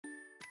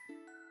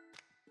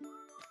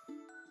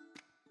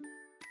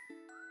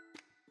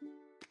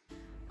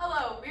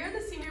Hello, we are the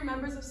senior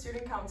members of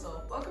Student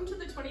Council. Welcome to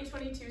the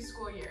 2022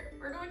 school year.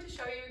 We're going to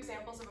show you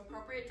examples of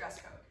appropriate dress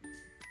code.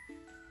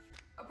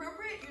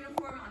 Appropriate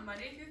uniform on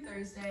Monday through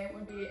Thursday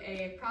would be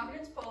a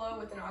Providence polo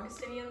with an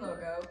Augustinian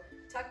logo,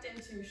 tucked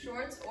into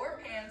shorts or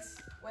pants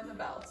with a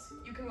belt.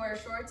 You can wear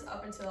shorts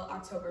up until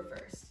October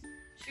 1st.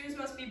 Shoes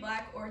must be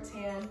black or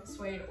tan,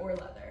 suede, or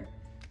leather.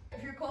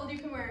 If you're cold, you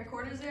can wear a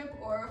quarter zip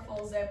or a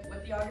full zip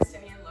with the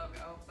Augustinian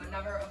logo, but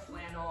never a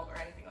flannel or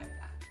anything like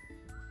that.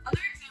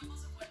 Other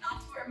examples of what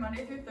not to wear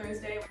Monday through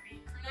Thursday would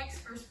be crew necks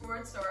for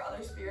sports or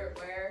other spirit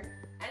wear,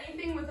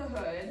 anything with a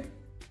hood,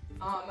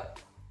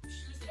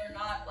 shoes that are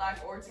not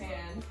black or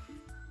tan.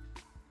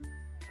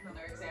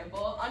 Another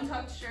example,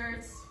 untucked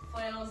shirts,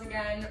 flannels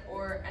again,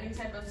 or any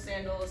type of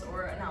sandals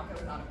or an outfit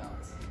without a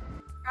belt.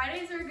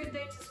 Fridays are a good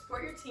day to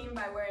support your team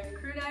by wearing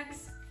crew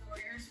necks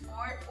for your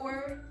sport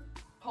or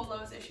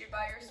polos issued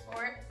by your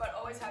sport, but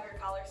always have your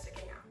collar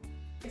sticking out.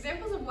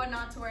 Examples of what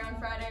not to wear on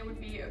Friday would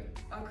be a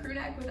crew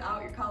neck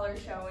without your collar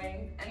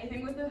showing,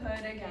 anything with a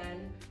hood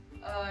again,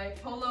 a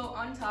polo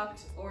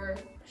untucked, or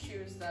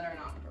shoes that are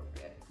not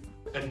appropriate.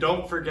 And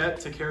don't forget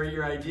to carry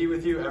your ID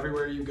with you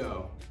everywhere you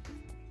go.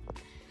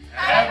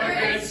 Have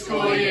a good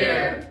school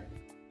year!